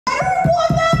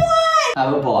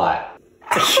Have a bite.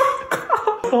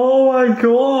 Oh my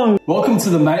god. Welcome to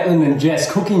the Maitland and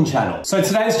Jess cooking channel. So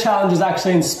today's challenge is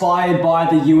actually inspired by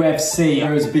the UFC.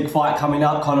 There is a big fight coming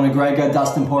up, Conor McGregor,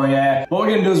 Dustin Poirier. What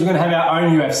we're gonna do is we're gonna have our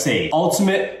own UFC,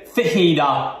 Ultimate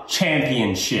Fajita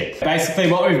Championship.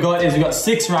 Basically what we've got is we've got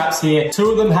 6 wraps here.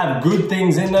 2 of them have good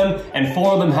things in them and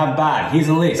 4 of them have bad. Here's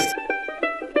a list.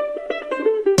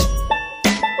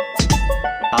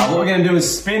 What we're gonna do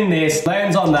is spin this,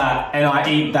 lands on that, and I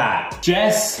eat that.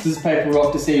 Jess, scissors, paper,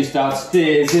 rock to see who starts.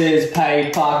 Scissors,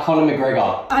 paper, Conor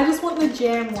McGregor. I just want the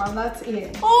jam one, that's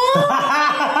it.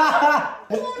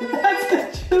 That's the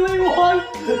chili one,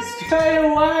 straight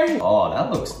away. Oh,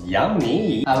 that looks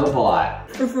yummy. Have a bite.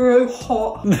 It's very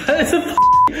hot.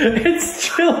 It's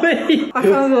chili. I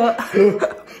can't do it.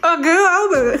 I can't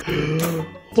have it.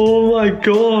 Oh my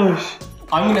gosh.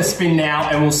 I'm gonna spin now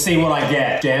and we'll see what I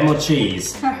get. Jam or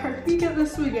cheese? I hope you get the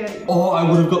spaghetti. Oh, I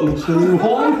would have gotten the chili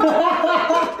one.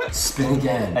 Spin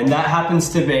again. And that happens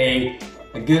to be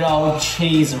a good old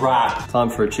cheese wrap. Time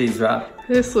for a cheese wrap.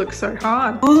 This looks so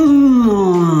hard.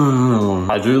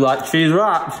 I do like cheese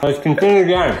wraps. Let's continue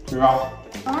again.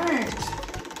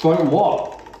 Joint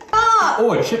what?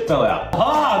 Oh, a chip fell out.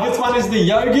 Ah, this one is the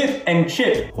yogurt and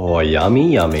chip. Oh,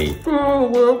 yummy, yummy. Oh,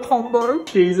 what a combo.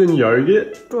 Cheese and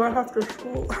yogurt? Do I have to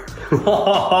score?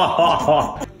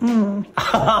 All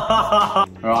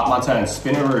right, my turn.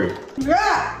 Spinaroo.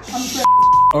 Yeah! I'm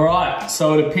All right,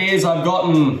 so it appears I've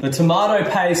gotten the tomato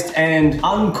paste and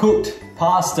uncooked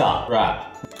pasta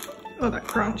wrap. Oh, that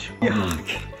crunch. Yeah.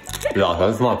 Yeah,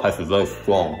 that's my paste is very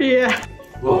strong. Yeah.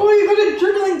 Whoa. Oh, you got it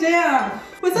dribbling down.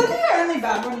 Was that the only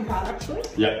bad one you had, actually?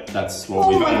 Yep, that's what Oh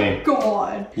we got my in.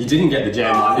 god. You didn't get the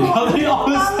jam one, you got the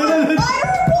opposite of the I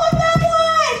don't want that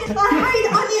one! I hate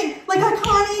onion. Like, I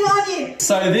can't eat onion.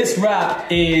 So this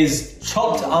wrap is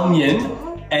chopped onion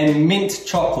and mint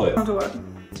chocolate. I'll do it.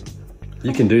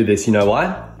 You can do this, you know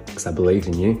why? Because I believe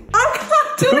in you. I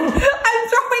can't do it. I'm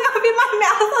throwing up in my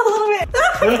mouth a little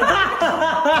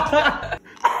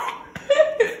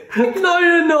bit. No,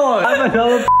 you're not. Have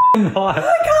another bite. I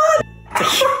can't.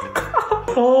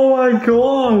 Oh my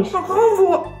gosh.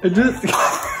 It just...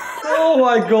 Oh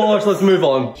my gosh, let's move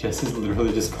on. Jess is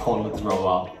literally just gone to throw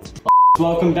up.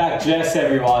 Welcome back, Jess,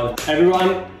 everyone.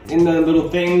 Everyone in the little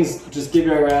things, just give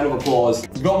her a round of applause.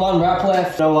 We've got 1 wrap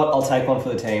left. You know what? I'll take one for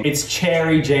the team. It's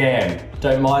cherry jam.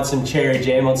 Don't mind some cherry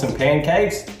jam on some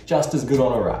pancakes. Just as good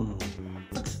on a wrap.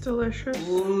 That's delicious.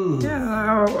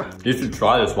 Yeah. You should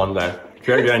try this one day.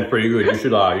 Cherry jam's pretty good. You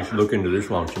should look into this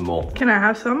one some more. Can I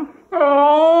have some?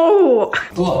 Oh!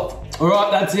 Look, all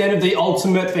right, that's the end of the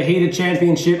Ultimate Fajita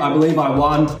Championship. I believe I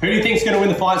won. Who do you think's gonna win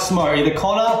the fight tomorrow? Either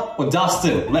Conor or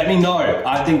Dustin? Let me know.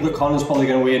 I think that Conor's probably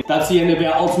gonna win. That's the end of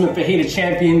our Ultimate Fajita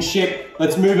Championship.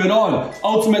 Let's move it on.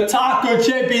 Ultimate Taco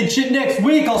Championship next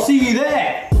week. I'll see you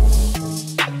there.